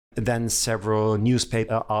then several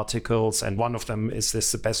newspaper articles, and one of them is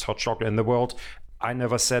this the best hot chocolate in the world. I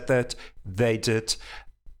never said that. They did,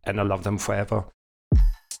 and I love them forever.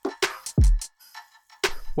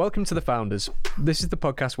 Welcome to The Founders. This is the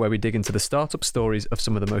podcast where we dig into the startup stories of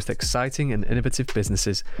some of the most exciting and innovative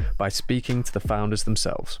businesses by speaking to the founders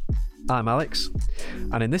themselves. I'm Alex,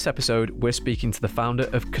 and in this episode, we're speaking to the founder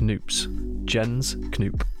of Knoops, Jens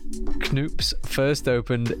Knoop. Knoops first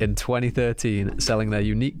opened in 2013, selling their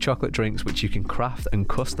unique chocolate drinks which you can craft and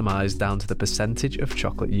customize down to the percentage of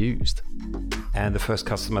chocolate used. And the first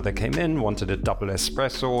customer that came in wanted a double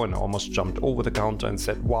espresso and almost jumped over the counter and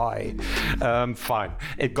said, why? Fine.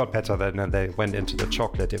 It got better then, and they went into the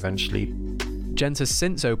chocolate eventually. Jens has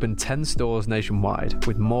since opened 10 stores nationwide,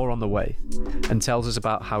 with more on the way, and tells us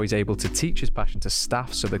about how he's able to teach his passion to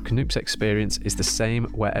staff so the Knoops experience is the same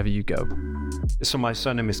wherever you go. So my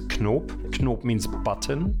surname is Knoop. Knoop means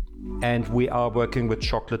button. And we are working with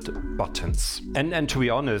chocolate buttons. And to be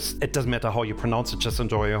honest, it doesn't matter how you pronounce it, just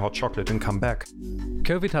enjoy your hot chocolate and come back.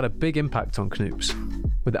 COVID had a big impact on Knoops,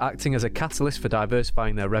 with acting as a catalyst for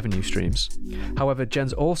diversifying their revenue streams. However,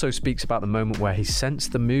 Jens also speaks about the moment where he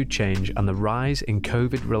sensed the mood change and the rise in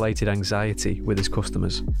COVID-related anxiety with his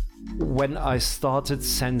customers. When I started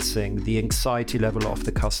sensing the anxiety level of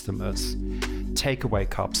the customers, takeaway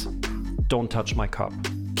cups, don't touch my cup,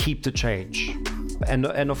 keep the change. And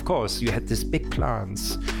of course, you had these big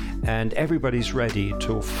plans and everybody's ready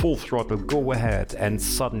to full throttle go ahead, and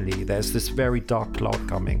suddenly there's this very dark cloud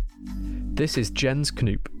coming. This is Jens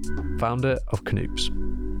Knoop, founder of Knoops.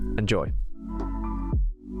 Enjoy.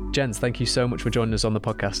 Jens, thank you so much for joining us on the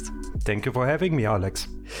podcast. Thank you for having me, Alex.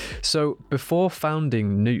 So before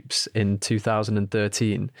founding Knoops in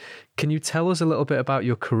 2013, can you tell us a little bit about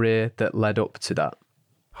your career that led up to that?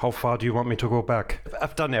 How far do you want me to go back?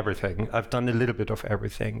 I've done everything. I've done a little bit of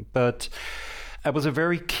everything, but I was a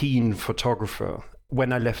very keen photographer.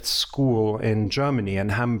 When I left school in Germany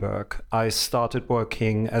and Hamburg, I started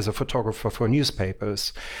working as a photographer for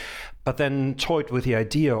newspapers, but then toyed with the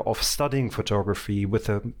idea of studying photography with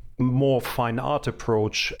a more fine art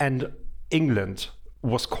approach, and England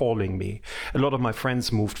was calling me. A lot of my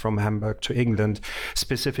friends moved from Hamburg to England,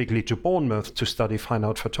 specifically to Bournemouth, to study fine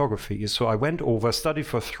art photography. So I went over, studied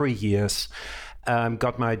for 3 years,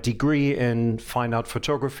 got my degree in fine art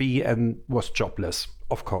photography, and was jobless,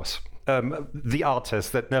 of course. The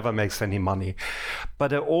artist that never makes any money.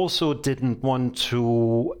 But I also didn't want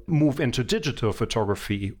to move into digital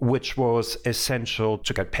photography, which was essential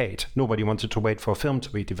to get paid. Nobody wanted to wait for a film to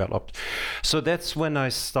be developed. So that's when I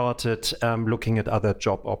started looking at other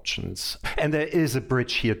job options. And there is a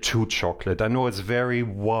bridge here to chocolate. I know it's very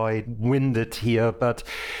wide-winded here, but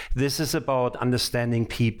this is about understanding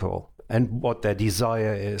people and what their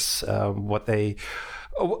desire is, what they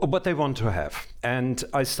want to have. And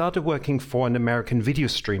I started working for an American video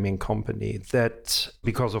streaming company that,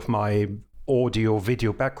 because of my audio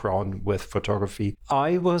video background with photography,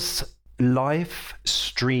 I was live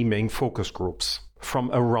streaming focus groups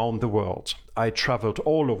from around the world. I traveled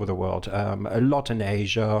all over the world, a lot in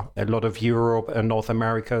Asia, a lot of Europe and North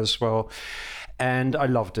America as well. And I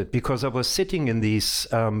loved it because I was sitting in these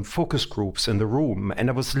focus groups in the room, and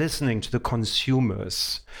I was listening to the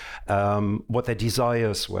consumers, what their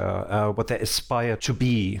desires were, what they aspire to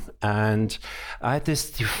be. And I had this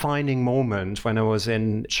defining moment when I was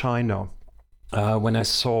in China, when I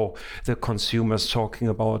saw the consumers talking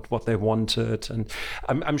about what they wanted. And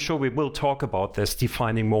I'm sure we will talk about this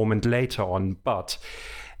defining moment later on, but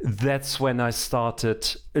that's when I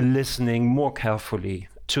started listening more carefully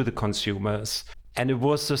to the consumers. And it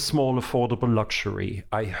was a small, affordable luxury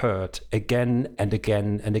I heard again and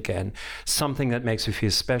again and again. Something that makes you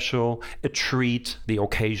feel special, a treat, the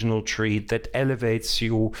occasional treat that elevates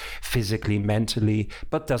you physically, mentally,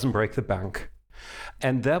 but doesn't break the bank.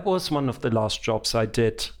 And that was one of the last jobs I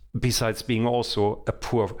did, besides being also a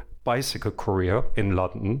poor bicycle courier in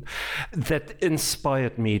London, that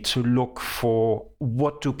inspired me to look for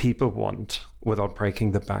what do people want without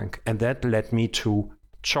breaking the bank. And that led me to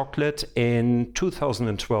chocolate in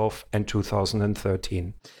 2012 and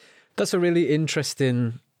 2013. That's a really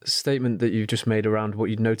interesting statement that you've just made around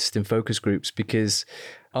what you'd noticed in focus groups, because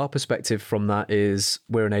our perspective from that is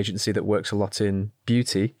we're an agency that works a lot in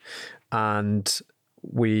beauty, and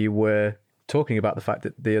we were talking about the fact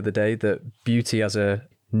that the other day that beauty as a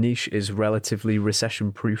niche is relatively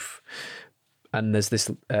recession proof, and there's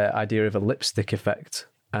this idea of a lipstick effect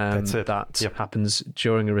that happens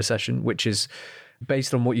during a recession, which is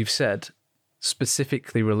based on what you've said,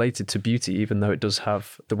 specifically related to beauty. Even though it does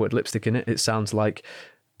have the word lipstick in it, it sounds like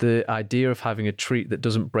the idea of having a treat that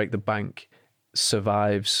doesn't break the bank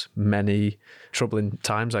survives many troubling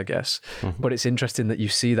times, I guess. But it's interesting that you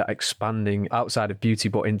see that expanding outside of beauty,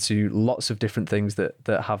 but into lots of different things that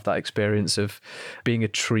have that experience of being a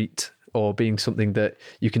treat or being something that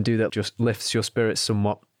you can do that just lifts your spirits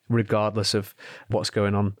somewhat, regardless of what's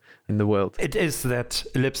going on in the world. It is that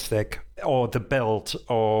lipstick or the belt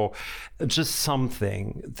or just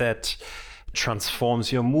something that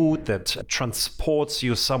transforms your mood, that transports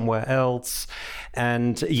you somewhere else.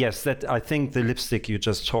 And yes, that I think the lipstick you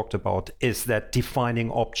just talked about is that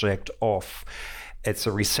defining object of it's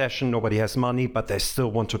a recession, nobody has money, but they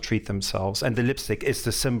still want to treat themselves. And the lipstick is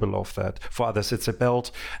the symbol of that. For others, it's a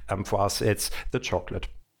belt. For us, it's the chocolate.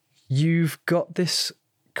 You've got this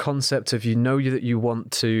concept of that you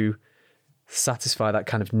want to satisfy that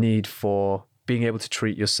kind of need for being able to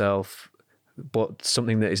treat yourself, but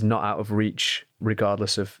something that is not out of reach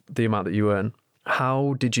regardless of the amount that you earn.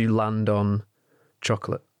 How did you land on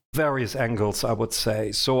chocolate? Various angles, I would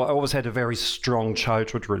say. So I always had a very strong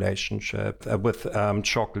childhood relationship with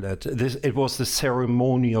chocolate. It was the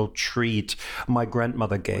ceremonial treat my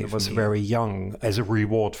grandmother gave. I was very young as a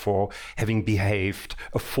reward for having behaved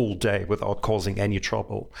a full day without causing any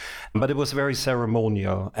trouble. But it was very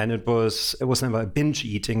ceremonial, and it was never binge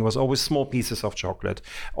eating. It was always small pieces of chocolate,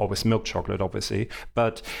 always milk chocolate, obviously.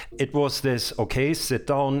 But it was this, okay, sit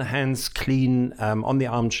down, hands clean, on the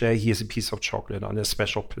armchair, here's a piece of chocolate on a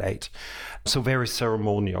special plate. So very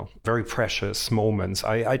ceremonial, very precious moments.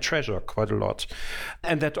 I treasure quite a lot.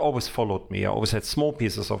 And that always followed me. I always had small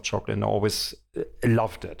pieces of chocolate and I always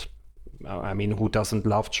loved it. I mean, who doesn't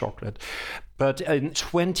love chocolate? But in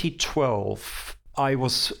 2012, I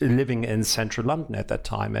was living in central London at that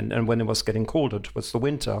time, and when it was getting colder, it was the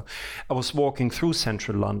winter, I was walking through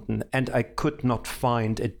central London and I could not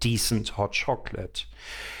find a decent hot chocolate.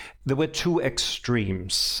 There were two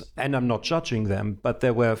extremes, and I'm not judging them, but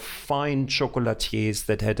there were fine chocolatiers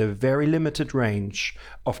that had a very limited range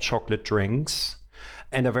of chocolate drinks,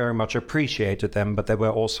 and I very much appreciated them, but they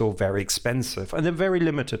were also very expensive and a very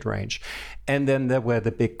limited range. And then there were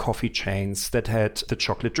the big coffee chains that had the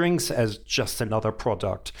chocolate drinks as just another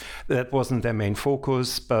product. That wasn't their main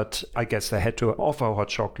focus, but I guess they had to offer hot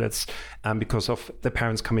chocolates because of the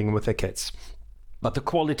parents coming in with their kids. But the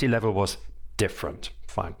quality level was different.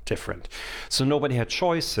 Fine, different. So nobody had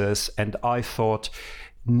choices, and I thought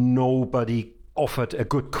nobody offered a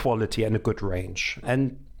good quality and a good range.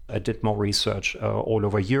 And I did more research all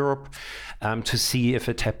over Europe to see if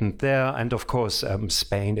it happened there. And of course,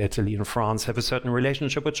 Spain, Italy, and France have a certain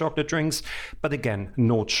relationship with chocolate drinks, but again,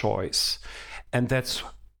 no choice. And that's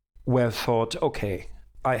where I thought, okay,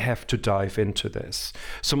 I have to dive into this.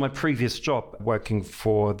 So my previous job working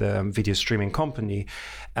for the video streaming company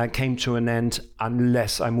came to an end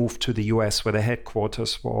unless I moved to the US where the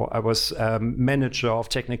headquarters were. I was manager of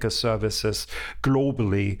technical services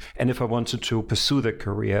globally. And if I wanted to pursue the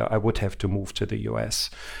career, I would have to move to the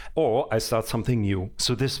US or I start something new.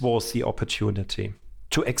 So this was the opportunity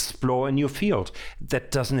to explore a new field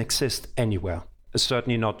that doesn't exist anywhere.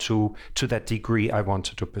 Certainly not to that degree I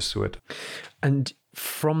wanted to pursue it. And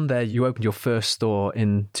from there, you opened your first store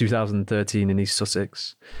in 2013 in East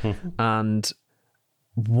Sussex. And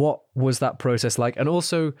what was that process like? And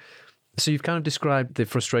also, so you've kind of described the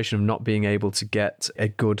frustration of not being able to get a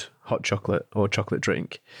good hot chocolate or chocolate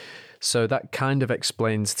drink. So that kind of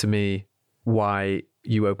explains to me why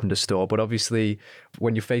you opened a store. But obviously,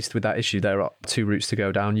 when you're faced with that issue, there are two routes to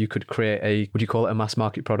go down. You could create would you call it a mass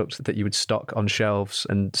market product that you would stock on shelves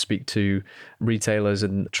and speak to retailers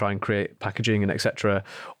and try and create packaging and etc.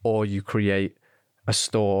 Or you create a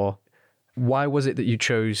store. Why was it that you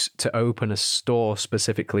chose to open a store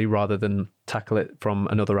specifically rather than tackle it from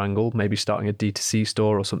another angle, maybe starting a D2C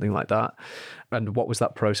store or something like that? And what was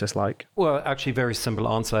that process like? Well, actually, very simple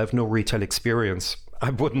answer. I have no retail experience. I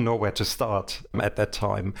wouldn't know where to start at that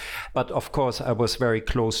time. But of course, I was very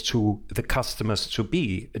close to the customers to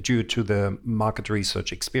be due to the market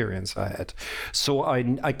research experience I had. So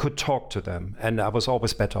I could talk to them, and I was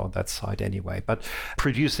always better on that side anyway. But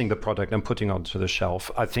producing the product and putting it onto the shelf,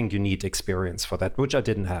 I think you need experience for that, which I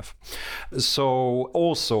didn't have. So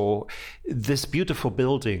also, this beautiful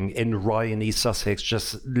building in Rye in East Sussex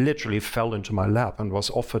just literally fell into my lap and was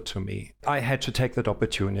offered to me. I had to take that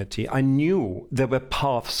opportunity. I knew there were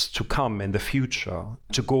paths to come in the future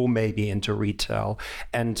to go maybe into retail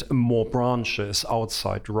and more branches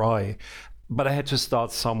outside Rye. But I had to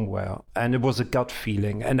start somewhere, and it was a gut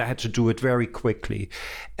feeling, and I had to do it very quickly.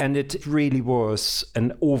 And it really was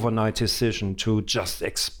an overnight decision to just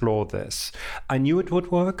explore this. I knew it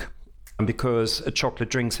would work, because chocolate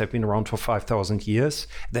drinks have been around for 5,000 years.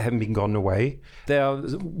 They haven't been gone away. They are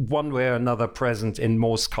one way or another present in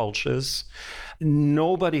most cultures.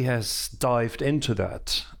 Nobody has dived into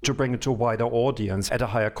that to bring it to a wider audience at a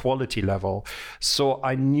higher quality level. So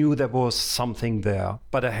I knew there was something there,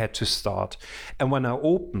 but I had to start. And when I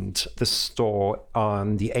opened the store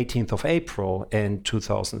on the 18th of April in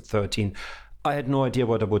 2013, I had no idea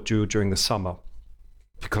what I would do during the summer.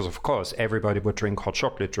 Because, of course, everybody would drink hot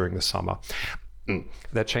chocolate during the summer.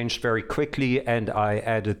 That changed very quickly, and I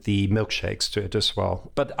added the milkshakes to it as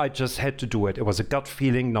well. But I just had to do it. It was a gut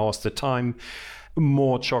feeling. Now's the time.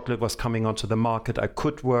 More chocolate was coming onto the market I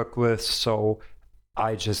could work with, so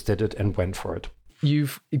I just did it and went for it.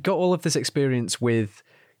 You've got all of this experience with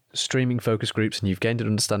streaming focus groups, and you've gained an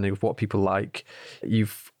understanding of what people like.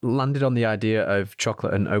 You've landed on the idea of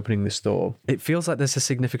chocolate and opening the store. It feels like there's a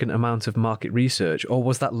significant amount of market research, or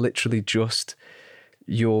was that literally just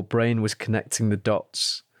your brain was connecting the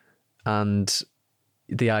dots and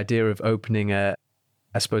the idea of opening a,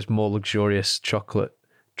 I suppose, more luxurious chocolate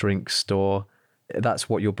drink store, that's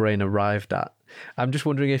what your brain arrived at? I'm just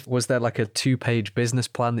wondering if was there like a 2-page business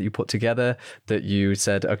plan that you put together that you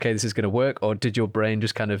said, okay, this is going to work, or did your brain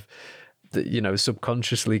just kind of,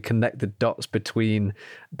 subconsciously connect the dots between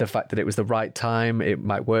the fact that it was the right time, it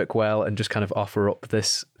might work well, and just kind of offer up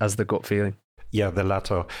this as the gut feeling? Yeah, the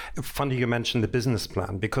latter. Funny you mentioned the business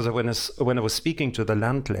plan, because when I was speaking to the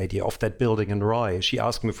landlady of that building in Rye, she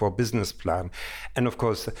asked me for a business plan. And of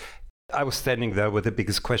course, I was standing there with the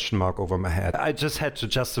biggest question mark over my head. I just had to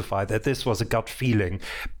justify that this was a gut feeling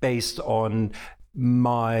based on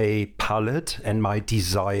my palate and my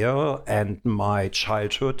desire and my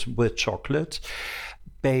childhood with chocolate,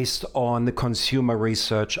 based on the consumer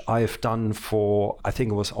research I've done for, I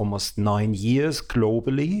think it was almost 9 years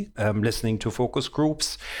globally, listening to focus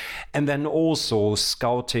groups, and then also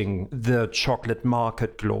scouting the chocolate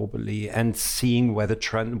market globally and seeing where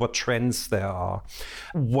what trends there are,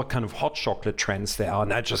 what kind of hot chocolate trends there are,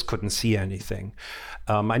 and I just couldn't see anything.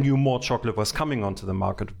 I knew more chocolate was coming onto the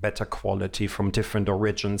market, better quality from different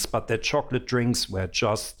origins, but the chocolate drinks were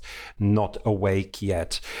just not awake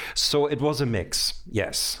yet. So it was a mix,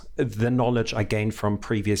 yes. The knowledge I gained from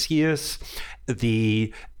previous years,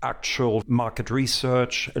 the actual market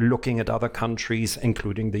research, looking at other countries,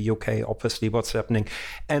 including the UK, obviously what's happening,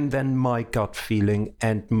 and then my gut feeling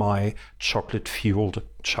and my chocolate-fueled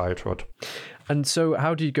childhood. And so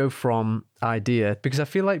how do you go from idea? Because I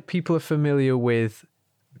feel like people are familiar with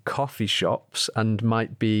coffee shops and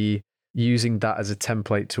might be using that as a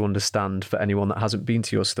template to understand, for anyone that hasn't been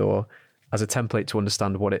to your store, as a template to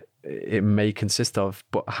understand what it may consist of.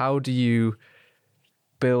 But how do you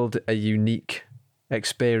build a unique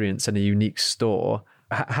experience and a unique store?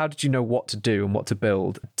 How did you know what to do and what to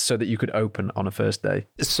build so that you could open on a first day?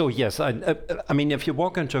 So yes, I mean, if you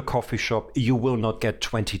walk into a coffee shop, you will not get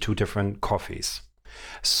 22 different coffees.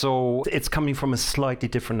 So it's coming from a slightly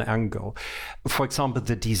different angle. For example,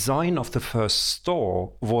 the design of the first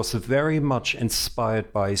store was very much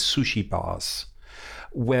inspired by sushi bars,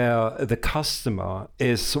 where the customer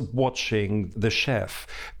is watching the chef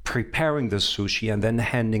preparing the sushi and then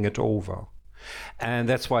handing it over. And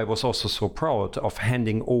that's why I was also so proud of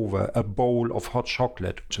handing over a bowl of hot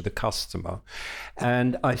chocolate to the customer.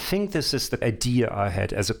 And I think this is the idea I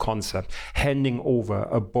had as a concept, handing over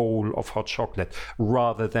a bowl of hot chocolate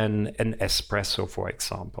rather than an espresso, for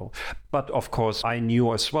example. But of course, I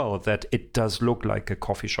knew as well that it does look like a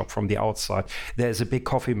coffee shop from the outside. There's a big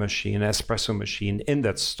coffee machine, an espresso machine in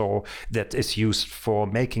that store that is used for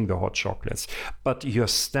making the hot chocolates. But you're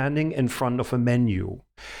standing in front of a menu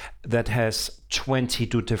that has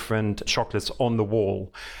 22 different chocolates on the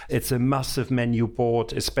wall. It's a massive menu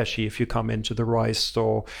board, especially if you come into the Rice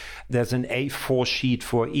store. There's an A4 sheet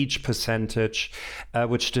for each percentage,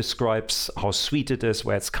 which describes how sweet it is,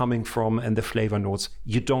 where it's coming from, and the flavor notes.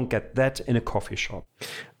 You don't get that in a coffee shop.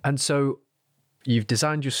 And so you've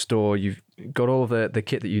designed your store, you've got all the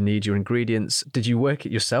kit that you need, your ingredients. Did you work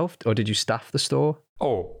it yourself or did you staff the store?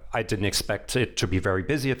 Oh, I didn't expect it to be very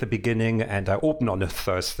busy at the beginning, and I opened on a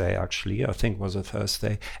Thursday, actually. I think it was a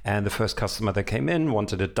Thursday. And the first customer that came in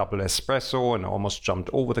wanted a double espresso, and I almost jumped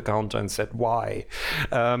over the counter and said, why?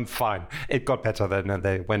 Fine. It got better then, and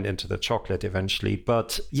they went into the chocolate eventually.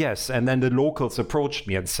 But yes, and then the locals approached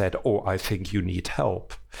me and said, oh, I think you need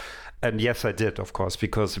help. And yes, I did, of course,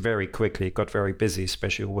 because very quickly it got very busy,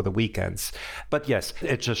 especially over the weekends. But yes,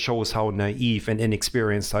 it just shows how naive and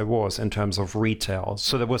inexperienced I was in terms of retail.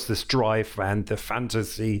 So there was this drive and the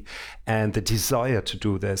fantasy and the desire to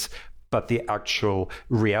do this, but the actual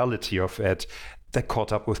reality of it, that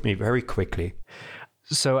caught up with me very quickly.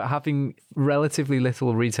 So having relatively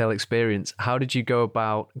little retail experience, how did you go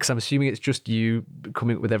about, because I'm assuming it's just you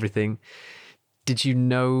coming up with everything. Did you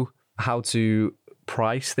know how to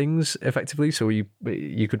price things effectively? So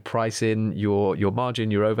you could price in your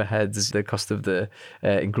margin, your overheads, the cost of the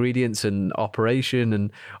ingredients and operation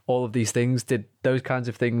and all of these things. Did those kinds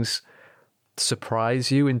of things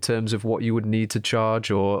surprise you in terms of what you would need to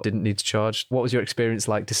charge or didn't need to charge? What was your experience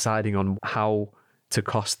like deciding on how to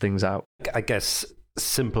cost things out? I guess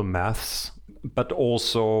simple maths, but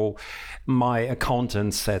also my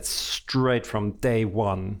accountant said straight from day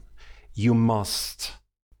one, you must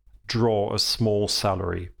draw a small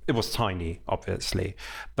salary. It was tiny, obviously,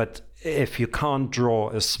 but if you can't draw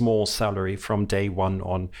a small salary from day one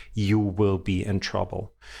on, you will be in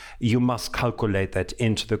trouble. You must calculate that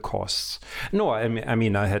into the costs. No, I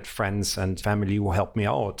mean, I had friends and family who helped me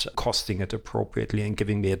out, costing it appropriately and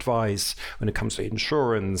giving me advice when it comes to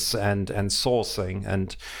insurance and sourcing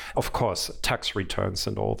and, of course, tax returns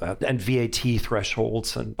and all that, and VAT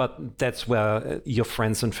thresholds. But that's where your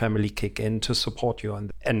friends and family kick in to support you.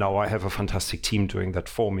 And now I have a fantastic team doing that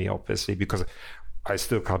for me, obviously, because I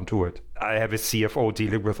still can't do it. I have a CFO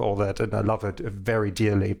dealing with all that, and I love it very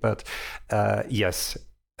dearly. But yes,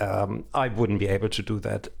 I wouldn't be able to do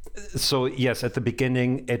that. So yes, at the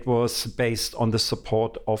beginning, it was based on the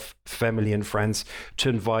support of family and friends to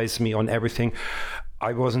advise me on everything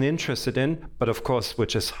I wasn't interested in, but of course,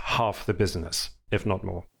 which is half the business, if not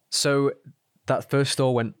more. So that first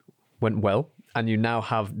store went well. And you now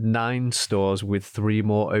have 9 stores with 3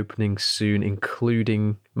 more opening soon,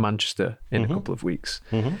 including Manchester in a couple of weeks.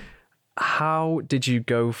 How did you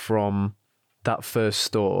go from that first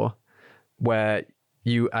store where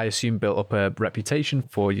you, I assume, built up a reputation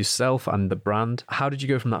for yourself and the brand? How did you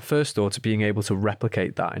go from that first store to being able to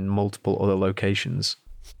replicate that in multiple other locations?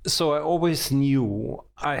 So I always knew,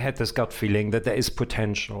 I had this gut feeling that there is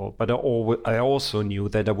potential, but I also knew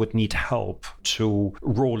that I would need help to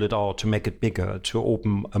roll it out, to make it bigger, to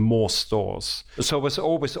open more stores. So I was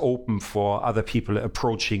always open for other people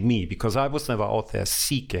approaching me because I was never out there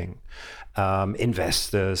seeking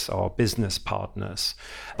investors or business partners.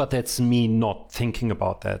 But that's me not thinking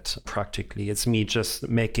about that practically. It's me just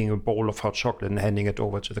making a bowl of hot chocolate and handing it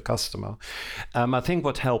over to the customer. I think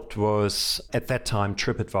what helped was, at that time,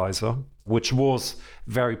 TripAdvisor, which was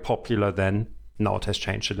very popular then. Now it has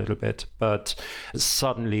changed a little bit. But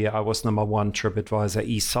suddenly I was number 1 TripAdvisor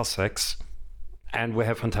East Sussex. And we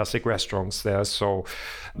have fantastic restaurants there, so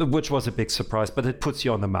which was a big surprise, but it puts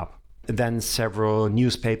you on the map. Then several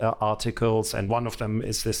newspaper articles, and one of them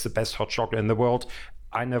is this the best hot chocolate in the world.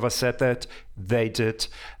 I never said that. They did.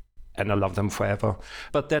 And I love them forever.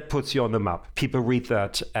 But that puts you on the map. People read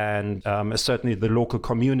that. And certainly the local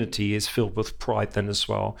community is filled with pride then as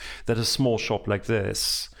well, that a small shop like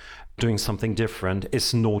this, doing something different,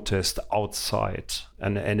 is noticed outside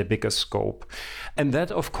and in a bigger scope. And that,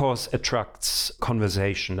 of course, attracts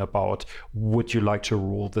conversation about, would you like to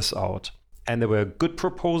rule this out? And there were good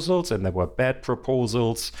proposals and there were bad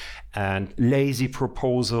proposals and lazy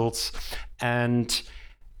proposals. And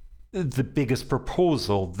the biggest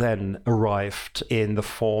proposal then arrived in the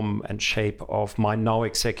form and shape of my now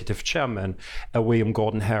executive chairman, William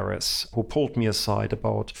Gordon Harris, who pulled me aside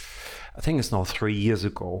about, I think it's now 3 years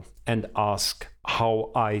ago, and asked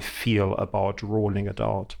how I feel about rolling it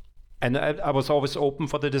out. And I was always open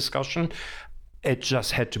for the discussion. It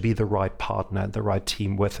just had to be the right partner and the right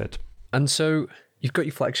team with it. And so you've got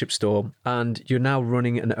your flagship store and you're now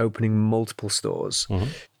running and opening multiple stores.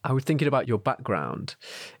 I was thinking about your background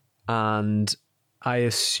and I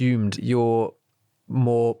assumed you're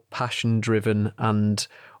more passion-driven and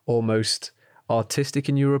almost artistic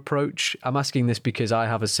in your approach. I'm asking this because I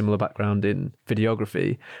have a similar background in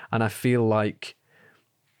videography and I feel like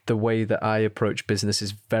the way that I approach business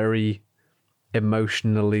is very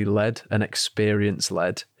emotionally led and experience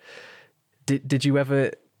led. Did you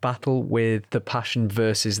ever battle with the passion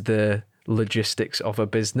versus the logistics of a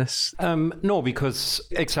business? No, because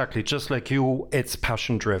exactly, just like you, it's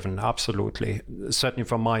passion driven, absolutely, certainly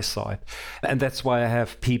from my side. And that's why I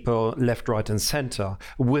have people left, right and center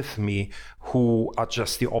with me who are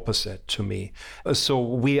just the opposite to me. So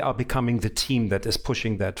we are becoming the team that is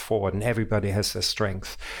pushing that forward and everybody has their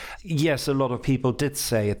strength. Yes, a lot of people did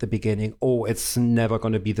say at the beginning, oh, it's never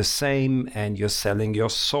going to be the same and you're selling your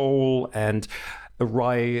soul and a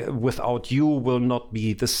rye without you will not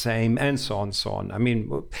be the same, and so on, so on. I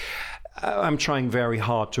mean, I'm trying very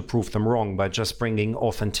hard to prove them wrong by just bringing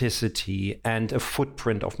authenticity and a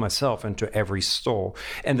footprint of myself into every store.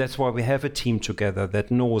 And that's why we have a team together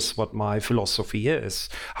that knows what my philosophy is,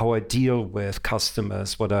 how I deal with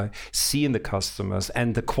customers, what I see in the customers,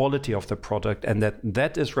 and the quality of the product. And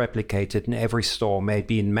that is replicated in every store,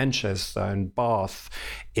 maybe in Manchester, in Bath,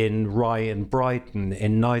 in Rye, in Brighton,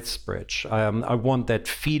 in Knightsbridge. I want that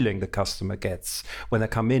feeling the customer gets when they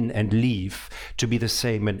come in and leave to be the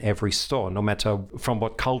same in every store, no matter from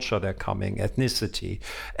what culture they're coming, ethnicity,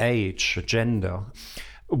 age, gender.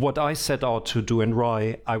 What I set out to do in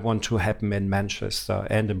Rye, I want to happen in Manchester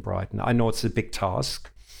and in Brighton. I know it's a big task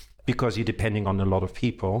because you're depending on a lot of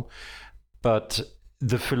people, but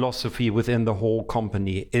the philosophy within the whole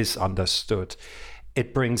company is understood.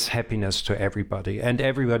 It brings happiness to everybody, and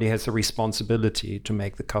everybody has a responsibility to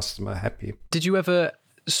make the customer happy. Did you ever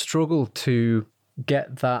struggle to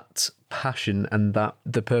get that passion and that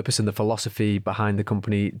the purpose and the philosophy behind the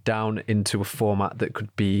company down into a format that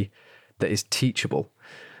is teachable?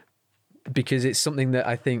 Because it's something that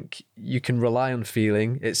I think you can rely on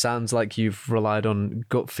feeling. It sounds like you've relied on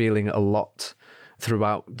gut feeling a lot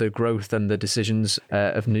throughout the growth and the decisions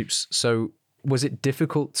of Knoops. So was it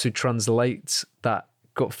difficult to translate that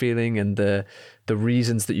gut feeling and the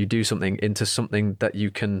reasons that you do something into something that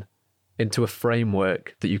you can, into a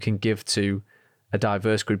framework that you can give to a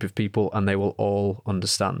diverse group of people and they will all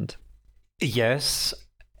understand? Yes,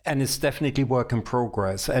 and it's definitely work in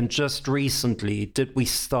progress. And just recently did we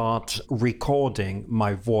start recording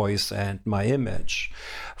my voice and my image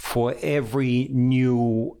for every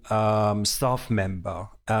new staff member,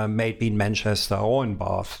 maybe in Manchester or in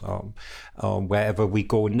Bath, wherever we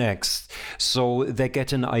go next. So they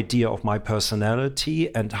get an idea of my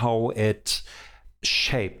personality and how it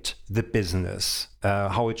shaped the business,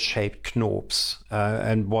 how it shaped Knoops,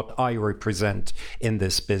 and what I represent in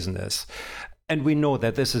this business. And we know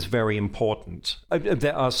that this is very important.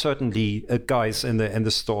 There are certainly guys in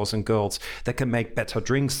the stores and girls that can make better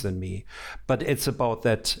drinks than me, but it's about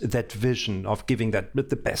that vision of giving that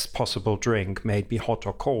the best possible drink, may it be hot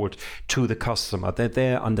or cold, to the customer, that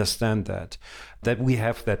they understand that we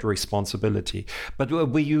have that responsibility. But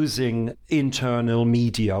we're using internal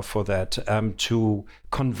media for that, to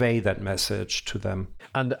convey that message to them.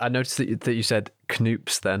 And I noticed that you said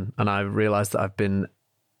Knoops then, and I realized that I've been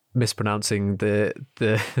mispronouncing the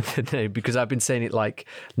name because I've been saying it like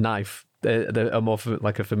knife, a more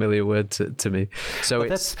like a familiar word to me. So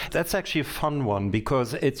that's actually a fun one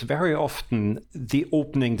because it's very often the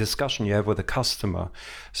opening discussion you have with a customer.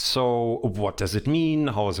 So what does it mean?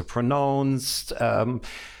 How is it pronounced? And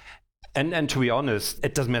to be honest,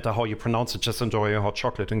 it doesn't matter how you pronounce it, just enjoy your hot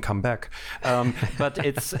chocolate and come back. But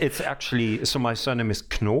it's actually, so my surname is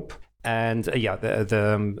Knoop. And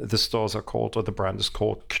the stores are called, or the brand is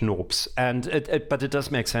called Knoops. And but it does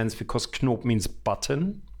make sense because Knoop means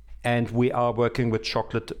button, and we are working with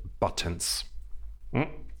chocolate buttons.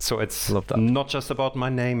 So it's not just about my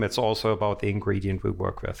name, it's also about the ingredient we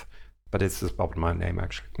work with. But it's about my name,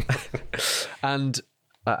 actually. And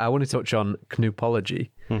I want to touch on Knoopology.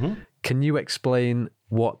 Mm-hmm. Can you explain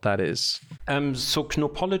what that is? So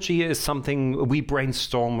Knoopology is something we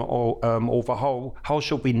brainstorm over how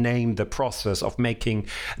should we name the process of making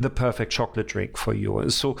the perfect chocolate drink for you.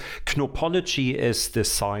 So Knoopology is the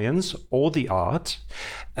science or the art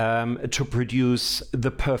to produce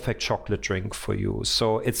the perfect chocolate drink for you.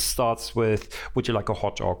 So it starts with, would you like a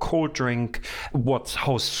hot or a cold drink?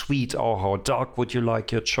 How sweet or how dark would you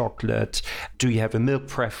like your chocolate? Do you have a milk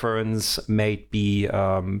preference? Maybe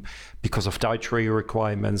because of dietary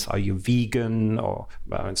requirements, are you vegan or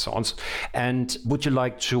and so on? And would you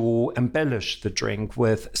like to embellish the drink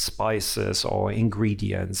with spices or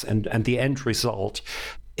ingredients? And the end result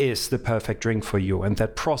is the perfect drink for you. And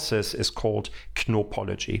that process is called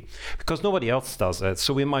Knoopology because nobody else does it.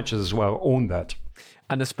 So we might just as well own that.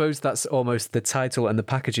 And I suppose that's almost the title and the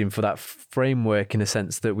packaging for that framework in a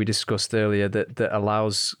sense that we discussed earlier that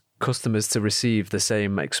allows customers to receive the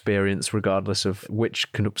same experience regardless of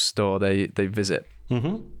which Knoop store they visit.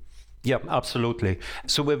 Mm-hmm. Yeah, absolutely.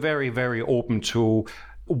 So we're very, very open to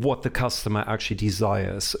what the customer actually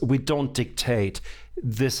desires. We don't dictate,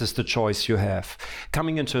 this is the choice you have.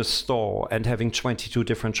 Coming into a store and having 22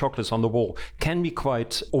 different chocolates on the wall can be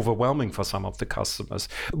quite overwhelming for some of the customers.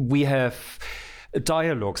 We have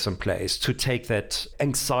dialogues in place to take that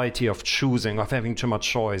anxiety of choosing, of having too much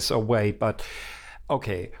choice away. But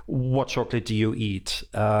okay, what chocolate do you eat?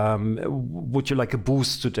 Would you like a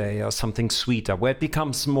boost today or something sweeter? Where it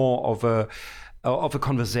becomes more of a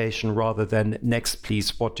conversation rather than next,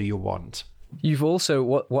 please, what do you want? You've also,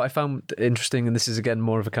 what I found interesting, and this is again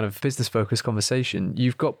more of a kind of business focused conversation,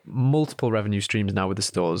 you've got multiple revenue streams now with the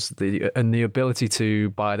stores, and the ability to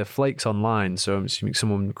buy the flakes online. So I'm assuming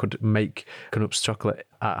someone could make Knoops chocolate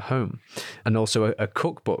at home, and also a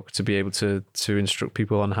cookbook to be able to instruct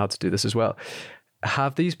people on how to do this as well.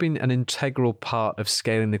 Have these been an integral part of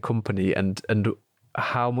scaling the company, and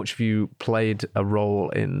how much have you played a role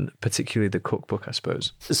in particularly the cookbook, I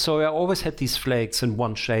suppose? So I always had these flakes in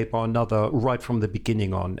one shape or another right from the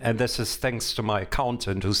beginning on. And this is thanks to my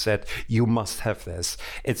accountant who said, you must have this.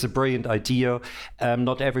 It's a brilliant idea.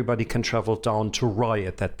 Not everybody can travel down to Rye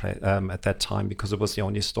at that time because it was the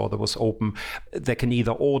only store that was open. They can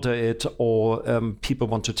either order it or people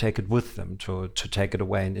want to take it with them to take it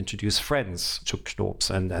away and introduce friends to Knoops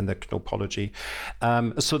and the Knoopology.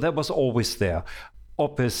 So that was always there.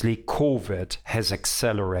 Obviously, COVID has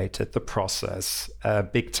accelerated the process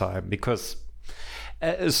big time because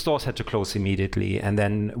stores had to close immediately. And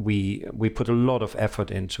then we put a lot of effort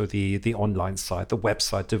into the online side, the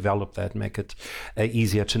website, develop that, make it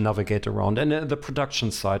easier to navigate around. And the production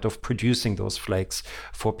side of producing those flakes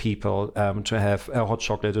for people to have hot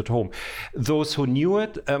chocolate at home. Those who knew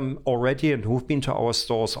it already and who've been to our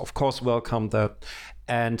stores, of course, welcomed that.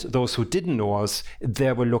 And those who didn't know us,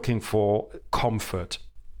 they were looking for comfort.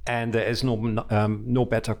 And there is no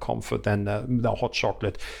better comfort than the hot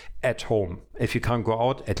chocolate at home. If you can't go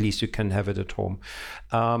out, at least you can have it at home.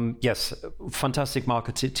 Yes, fantastic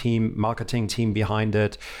marketing team behind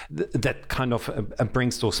it that kind of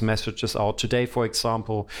brings those messages out. Today, for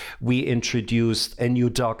example, we introduced a new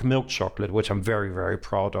dark milk chocolate, which I'm very, very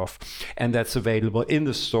proud of. And that's available in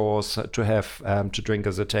the stores to have to drink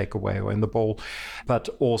as a takeaway or in the bowl, but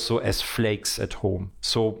also as flakes at home.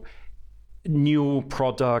 So new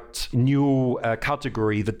product, new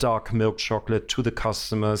category, the dark milk chocolate to the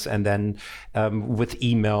customers, and then with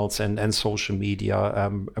emails and social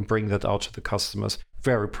media, bring that out to the customers.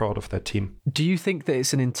 Very proud of that team. Do you think that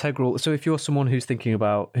it's an integral, so if you're someone who's thinking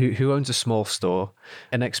about, who owns a small store,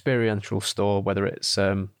 an experiential store, whether it's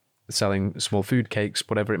selling small food cakes,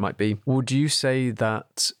 whatever it might be, would you say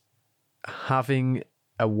that having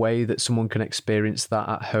a way that someone can experience that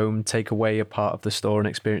at home, take away a part of the store and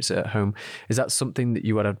experience it at home, is that something that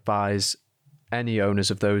you would advise any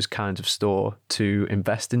owners of those kinds of store to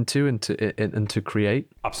invest into and to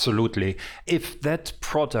create? Absolutely. If that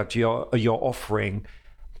product you're offering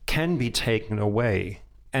can be taken away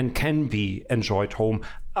and can be enjoyed home,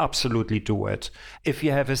 absolutely do it. If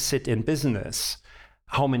you have a sit-in business,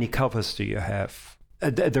 how many covers do you have?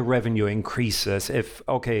 The revenue increases. If,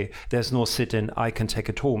 okay, there's no sit-in, I can take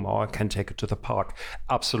it home or I can take it to the park.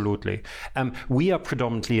 Absolutely. We are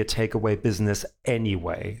predominantly a takeaway business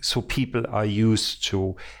anyway. So people are used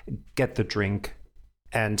to get the drink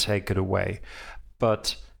and take it away.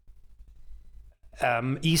 But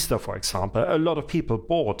Easter, for example, a lot of people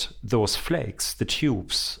bought those flakes, the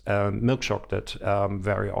tubes, milk chocolate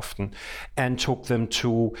very often, and took them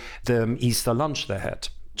to the Easter lunch they had.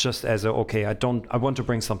 Just as I want to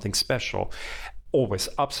bring something special. Always,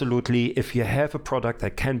 absolutely. If you have a product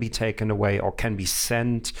that can be taken away or can be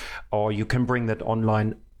sent, or you can bring that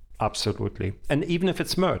online, absolutely. And even if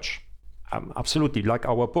it's merch, absolutely. Like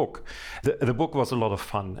our book. The book was a lot of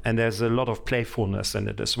fun, and there's a lot of playfulness in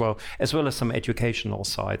it as well as some educational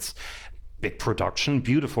sides. Big production,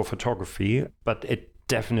 beautiful photography, but it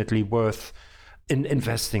definitely worth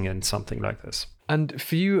investing in something like this. And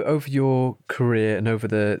for you, over your career and over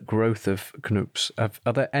the growth of Knoops,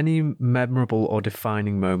 are there any memorable or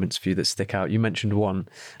defining moments for you that stick out? You mentioned one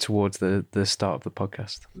towards the start of the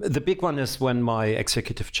podcast. The big one is when my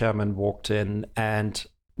executive chairman walked in and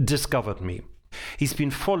discovered me. He's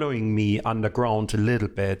been following me underground a little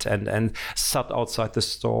bit and sat outside the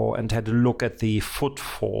store and had a look at the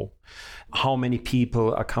footfall. How many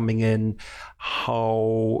people are coming in?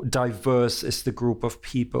 How diverse is the group of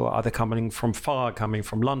people? Are they coming from far, coming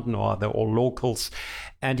from London, or are they all locals?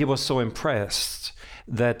 And he was so impressed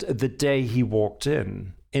that the day he walked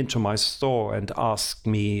into my store and asked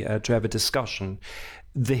me to have a discussion,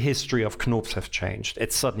 the history of Knoops have changed.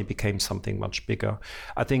 It suddenly became something much bigger.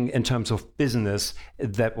 I think in terms of business,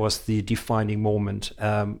 that was the defining moment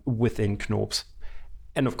within Knoops.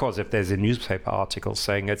 And of course, if there's a newspaper article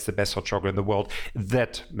saying it's the best hot chocolate in the world,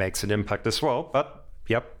 that makes an impact as well. But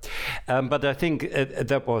yep. But I think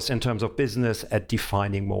that was, in terms of business, a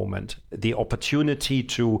defining moment. The opportunity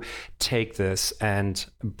to take this and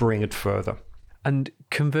bring it further. And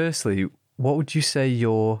conversely, what would you say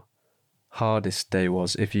your hardest day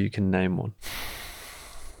was, if you can name one?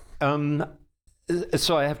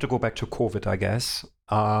 So I have to go back to COVID, I guess.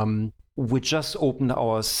 we just opened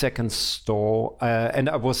our second store, and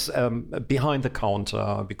I was behind the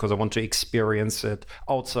counter because I want to experience it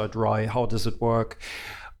outside Rye. How does it work?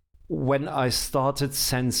 When I started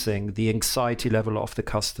sensing the anxiety level of the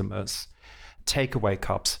customers, takeaway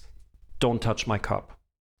cups, don't touch my cup,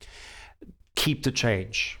 keep the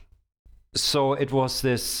change. So it was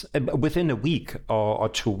this, within a week or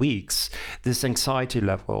 2 weeks, this anxiety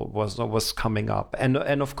level was coming up. And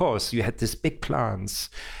of course, you had these big plans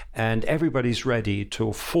and everybody's ready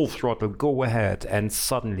to full throttle, go ahead. And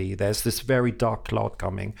suddenly there's this very dark cloud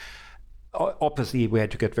coming. Obviously, we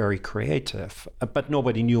had to get very creative, but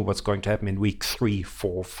nobody knew what's going to happen in week 3,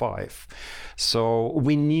 4, 5. So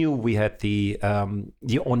we knew we had the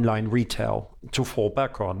online retail to fall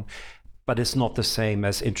back on. But it's not the same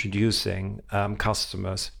as introducing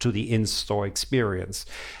customers to the in-store experience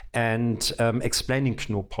and explaining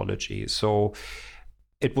Knoopology. So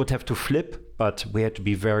it would have to flip, but we had to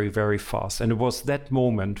be very, very fast. And it was that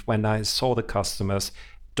moment when I saw the customers,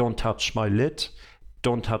 don't touch my lid,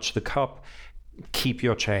 don't touch the cup, keep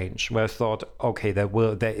your change, where I thought, okay, there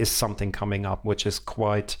is something coming up, which is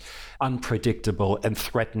quite unpredictable and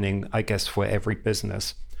threatening, I guess, for every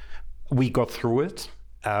business. We got through it.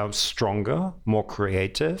 Stronger, more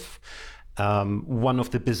creative. One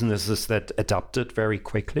of the businesses that adapted very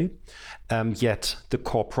quickly, yet the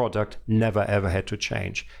core product never ever had to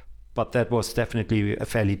change. But that was definitely a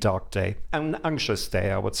fairly dark day, an anxious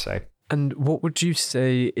day, I would say. And what would you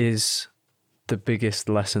say is the biggest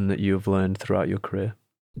lesson that you have learned throughout your career?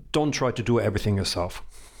 Don't try to do everything yourself.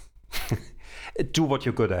 Do what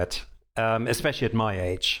you're good at, especially at my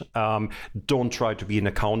age. Don't try to be an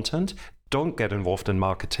accountant. Don't get involved in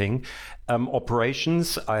marketing.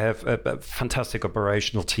 Operations, I have a fantastic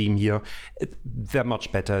operational team here. They're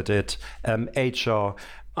much better at it. HR,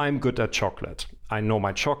 I'm good at chocolate. I know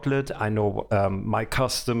my chocolate. I know my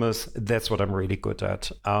customers. That's what I'm really good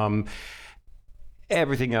at.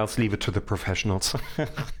 Everything else, leave it to the professionals.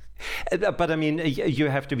 But I mean,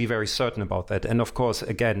 you have to be very certain about that. And of course,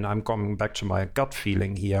 again, I'm coming back to my gut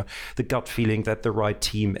feeling here, the gut feeling that the right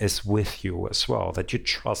team is with you as well, that you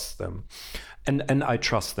trust them. And I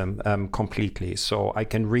trust them completely. So I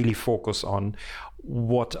can really focus on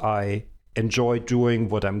what I enjoy doing,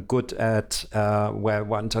 what I'm good at, where I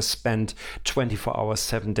want to spend 24 hours,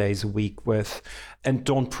 7 days a week with, and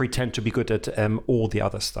don't pretend to be good at all the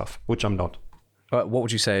other stuff, which I'm not. What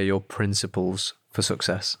would you say are your principles for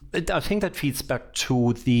success? I think that feeds back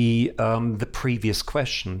to the previous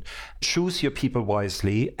question. Choose your people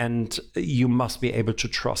wisely, and you must be able to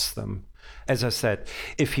trust them. As I said,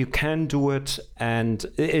 if you can do it and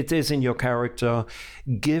it is in your character,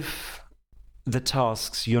 give the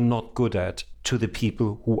tasks you're not good at to the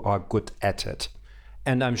people who are good at it.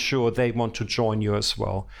 And I'm sure they want to join you as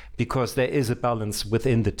well, because there is a balance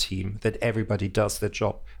within the team that everybody does their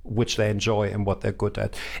job, which they enjoy and what they're good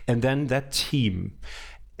at. And then that team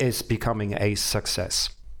is becoming a success.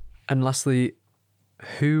 And lastly,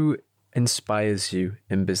 who inspires you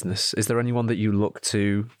in business? Is there anyone that you look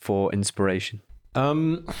to for inspiration?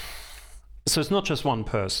 So it's not just one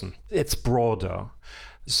person, it's broader.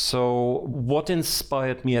 So what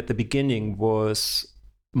inspired me at the beginning was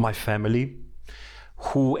my family,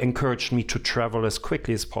 who encouraged me to travel as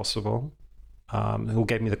quickly as possible, who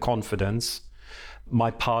gave me the confidence. My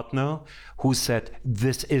partner, who said,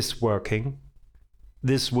 this is working,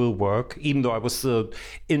 this will work, even though I was still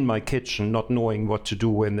in my kitchen, not knowing what to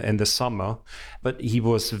do in the summer. But he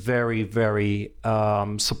was very, very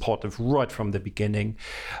supportive right from the beginning.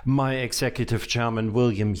 My executive chairman,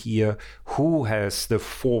 William here, who has the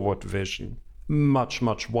forward vision, much,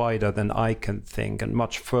 much wider than I can think and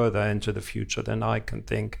much further into the future than I can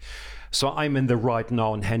think. So I'm in the right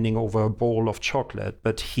now and handing over a bowl of chocolate,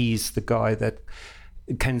 but he's the guy that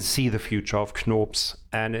can see the future of Knoops,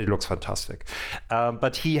 and it looks fantastic.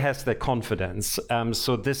 But he has that confidence.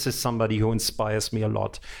 So this is somebody who inspires me a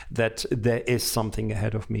lot, that there is something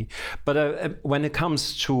ahead of me. But when it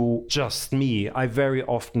comes to just me, I very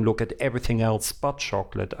often look at everything else but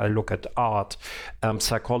chocolate. I look at art,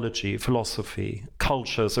 psychology, philosophy,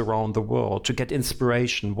 cultures around the world to get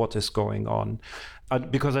inspiration, what is going on.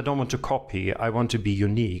 Because I don't want to copy, I want to be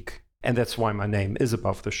unique. And that's why my name is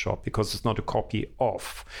Above the Shop, because it's not a copy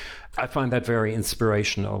of. I find that very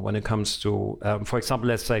inspirational when it comes to, for example,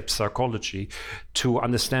 let's say psychology, to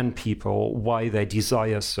understand people, why they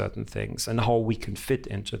desire certain things and how we can fit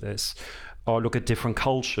into this. Or look at different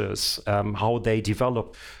cultures, how they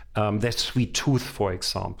develop their sweet tooth, for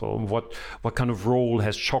example. What kind of role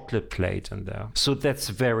has chocolate played in there? So that's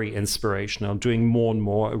very inspirational, doing more and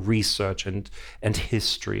more research and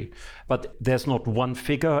history. But there's not one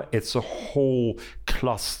figure, it's a whole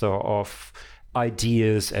cluster of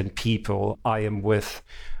ideas and people I am with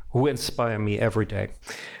who inspire me every day.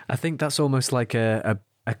 I think that's almost like a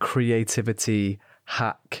creativity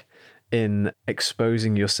hack in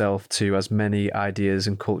exposing yourself to as many ideas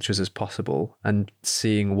and cultures as possible and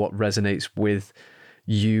seeing what resonates with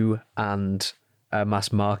you and a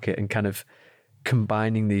mass market and kind of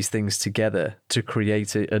combining these things together to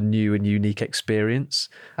create a new and unique experience.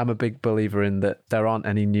 I'm a big believer in that there aren't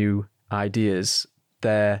any new ideas.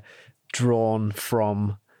 They're drawn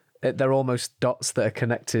from, they're almost dots that are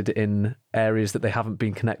connected in areas that they haven't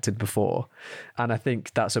been connected before. And I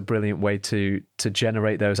think that's a brilliant way to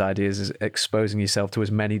generate those ideas, is exposing yourself to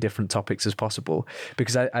as many different topics as possible.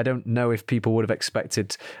 Because I don't know if people would have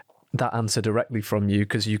expected that answer directly from you,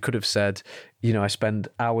 because you could have said, you know, I spend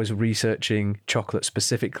hours researching chocolate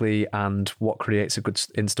specifically and what creates a good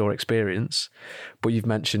in-store experience. But you've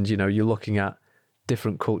mentioned, you know, you're looking at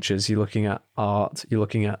different cultures, you're looking at art, you're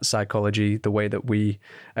looking at psychology, the way that we,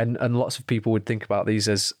 and lots of people would think about these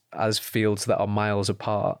as fields that are miles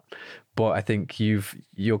apart. But I think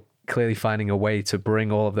you're clearly finding a way to bring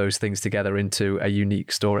all of those things together into a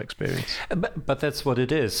unique store experience. But that's what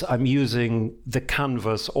it is. I'm using the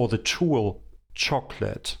canvas or the tool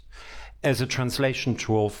chocolate as a translation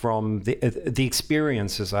tool from the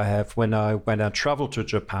experiences I have when I travel to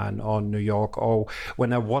Japan or New York, or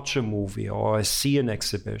when I watch a movie or I see an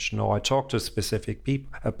exhibition or I talk to a specific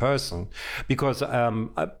person, because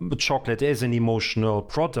chocolate is an emotional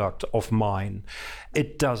product of mine.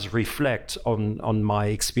 It does reflect on my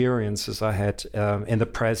experiences I had in the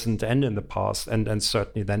present and in the past, and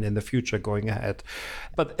certainly then in the future going ahead.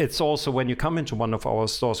 But it's also, when you come into one of our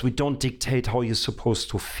stores, we don't dictate how you're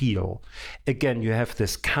supposed to feel. Again, you have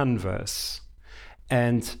this canvas,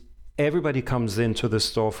 and everybody comes into the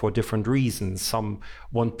store for different reasons. Some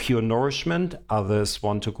want pure nourishment, others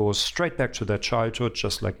want to go straight back to their childhood,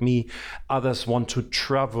 just like me. Others want to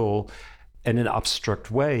travel in an abstract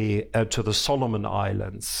way to the Solomon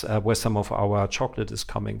Islands, where some of our chocolate is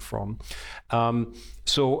coming from.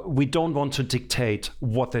 So we don't want to dictate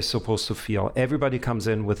what they're supposed to feel. Everybody comes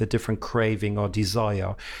in with a different craving or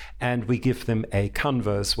desire, and we give them a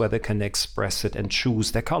canvas where they can express it and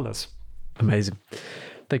choose their colors. Amazing.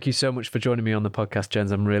 Thank you so much for joining me on the podcast,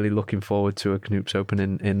 Jens. I'm really looking forward to a Knoops open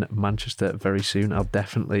in Manchester very soon. I'll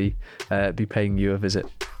definitely be paying you a visit.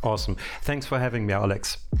 Awesome. Thanks for having me,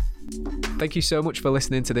 Alex. Thank you so much for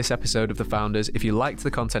listening to this episode of The Founders. If you liked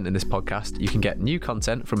the content in this podcast, you can get new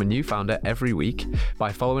content from a new founder every week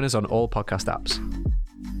by following us on all podcast apps.